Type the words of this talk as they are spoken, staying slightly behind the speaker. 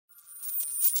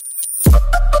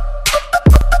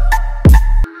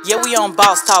Yeah, we on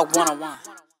Boss Talk 101.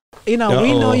 You know,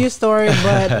 we know your story,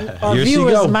 but our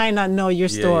viewers might not know your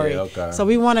story. Okay. So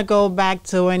we want to go back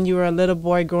to when you were a little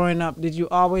boy growing up. Did you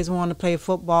always want to play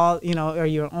football? You know, or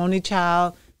you're only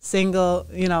child, single,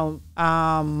 you know,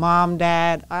 mom,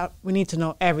 dad? We need to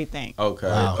know everything. Okay.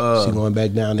 Wow. She going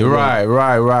back down there. Right.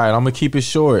 I'm going to keep it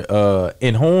short.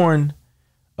 In Horn,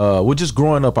 well, just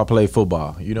growing up, I played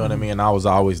football. You know what I mean? I was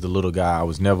always the little guy. I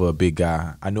was never a big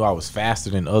guy. I knew I was faster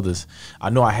than others.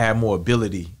 I knew I had more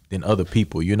ability than other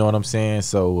people. You know what I'm saying?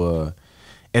 So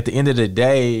at the end of the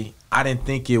day, I didn't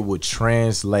think it would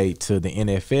translate to the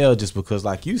NFL just because,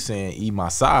 like you saying, my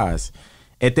size.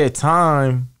 At that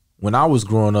time, when I was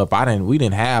growing up, we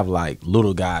didn't have like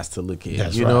little guys to look at.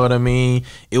 That's you know what I mean?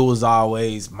 It was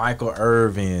always Michael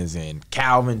Irvins and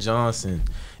Calvin Johnson,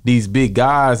 these big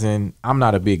guys, and I'm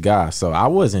not a big guy, so I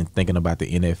wasn't thinking about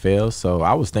the NFL. So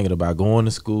I was thinking about going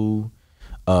to school.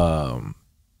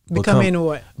 Becoming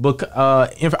what?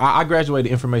 I graduated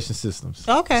information systems.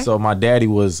 Okay. So my daddy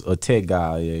was a tech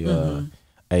guy,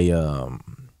 a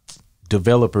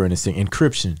developer in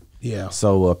encryption. Yeah.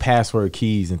 So password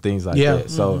keys and things like that.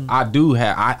 So I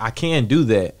can do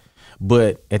that,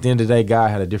 but at the end of the day,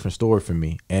 God had a different story for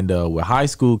me. And with high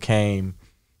school came,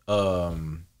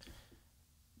 long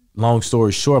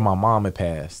story short, my mom had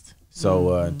passed.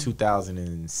 So in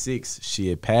 2006, she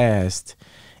had passed.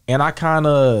 And I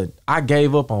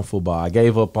gave up on football. I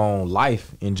gave up on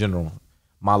life in general.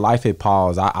 My life had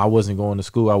paused. I wasn't going to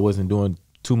school. I wasn't doing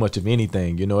too much of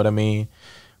anything. You know what I mean?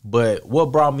 But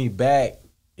what brought me back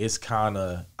is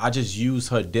I just used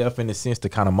her death in a sense to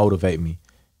kind of motivate me.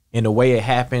 In the way it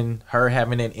happened, her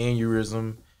having an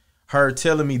aneurysm, her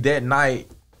telling me that night,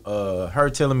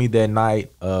 that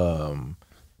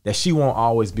she won't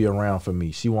always be around for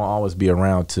me. She won't always be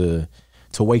around to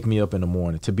wake me up in the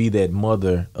morning, to be that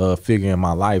mother figure in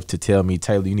my life, to tell me,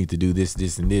 Taylor, you need to do this,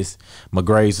 this, and this. My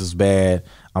grades was bad.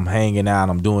 I'm hanging out.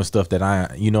 I'm doing stuff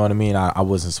that you know what I mean, I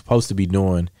wasn't supposed to be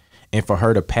doing. And for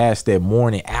her to pass that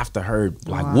morning after her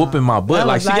whooping my butt,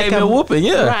 like she gave me a whooping,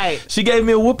 Right. She gave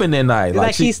me a whooping that night.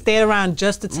 Like she stayed around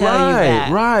just to tell you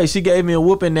that. Right. She gave me a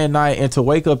whooping that night, and to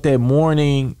wake up that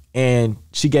morning and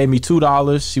she gave me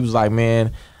 $2. She was like,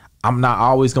 man, I'm not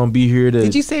always gonna be here to.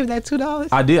 Did you save that $2?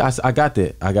 I did. I got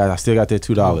that. I still got that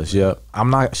 $2. Yep. I'm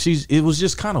not. It was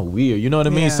just kind of weird. You know what I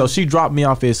mean? So she dropped me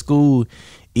off at school.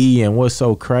 And what's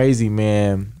so crazy,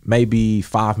 man? Maybe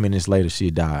 5 minutes later,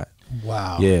 she died.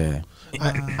 Wow. Yeah.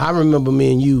 I remember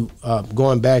me and you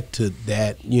going back to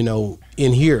that, you know,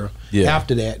 in here. Yeah.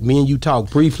 After that, me and you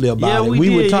talked briefly about it.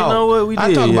 We would did. talk. You know what? We I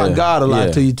did. talk about God a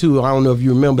lot to you too. I don't know if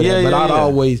you remember that, but I'd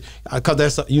always, because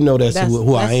that's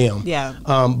who I am. Yeah.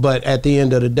 But at the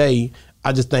end of the day,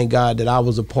 I just thank God that I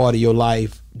was a part of your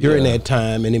life during that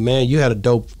time. And man, you had a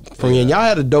dope friend. Y'all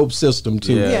had a dope system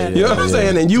too. You know what I'm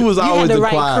saying? And you was always the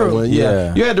quiet one.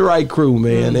 Yeah. You had the right crew,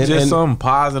 man. And just something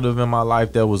positive in my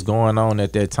life that was going on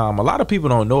at that time. A lot of people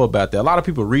don't know about that. A lot of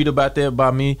people read about that by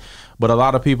me, but a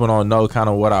lot of people don't know kind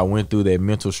of what I went through, that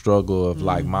mental struggle of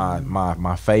like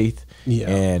my faith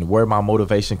and where my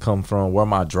motivation come from, where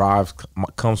my drive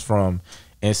comes from.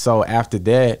 And so after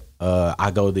that,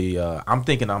 I'm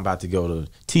thinking I'm about to go to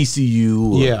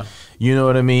TCU or, you know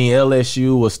what I mean,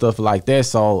 LSU or stuff like that.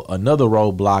 So another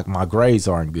roadblock, my grades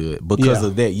aren't good because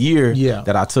of that year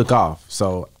that I took off.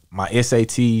 So my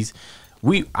SATs,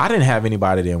 I didn't have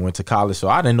anybody that went to college, so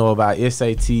I didn't know about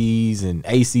SATs and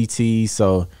ACTs.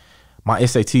 So my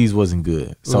SATs wasn't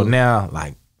good. So now,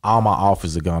 like, all my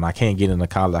offers are gone. I can't get into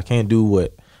college. I can't do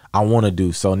what I want to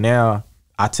do. So now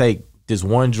I take this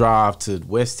one drive to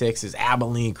West Texas,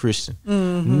 Abilene Christian.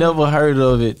 Never heard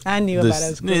of it. I knew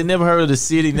about it. Never heard of the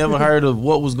city. Never heard of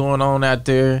what was going on out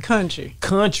there. Country,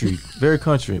 very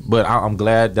country. But I'm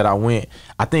glad that I went.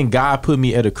 I think God put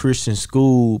me at a Christian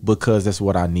school because that's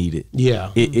what I needed.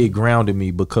 Yeah, it grounded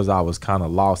me because I was kind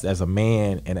of lost as a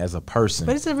man and as a person.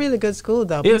 But it's a really good school,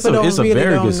 though. It's a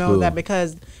very good school. That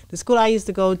because the school I used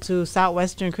to go to,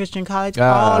 Southwestern Christian College,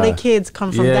 all the kids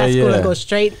come from that school and go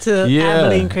straight to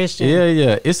Abilene Christian. Yeah.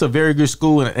 It's a very good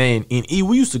school, and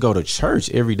we used to go to church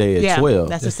every day at 12.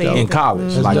 That's the same in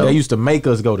college. Like they used to make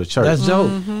us go to church. That's dope.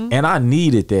 And I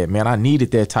needed that, man. I needed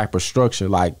that type of structure.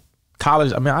 Like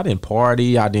college, I mean, I didn't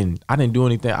party. I didn't do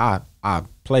anything. I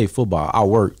played football. I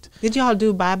worked. Did y'all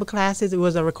do Bible classes? It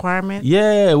was a requirement.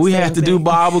 Yeah, we had to do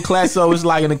Bible class. So it's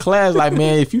like in the class, like,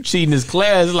 man, if you cheat in this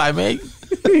class, it's like, man.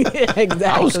 Exactly.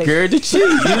 I was scared to cheat. You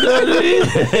know what I mean?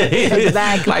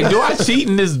 Exactly. Like, do I cheat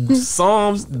in this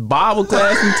Psalms Bible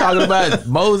class? We talking about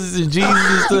Moses and Jesus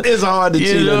and stuff. It's hard to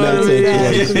cheat in that.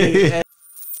 Exactly.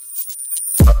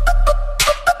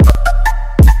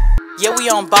 Yeah, we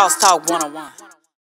on Boss Talk 101.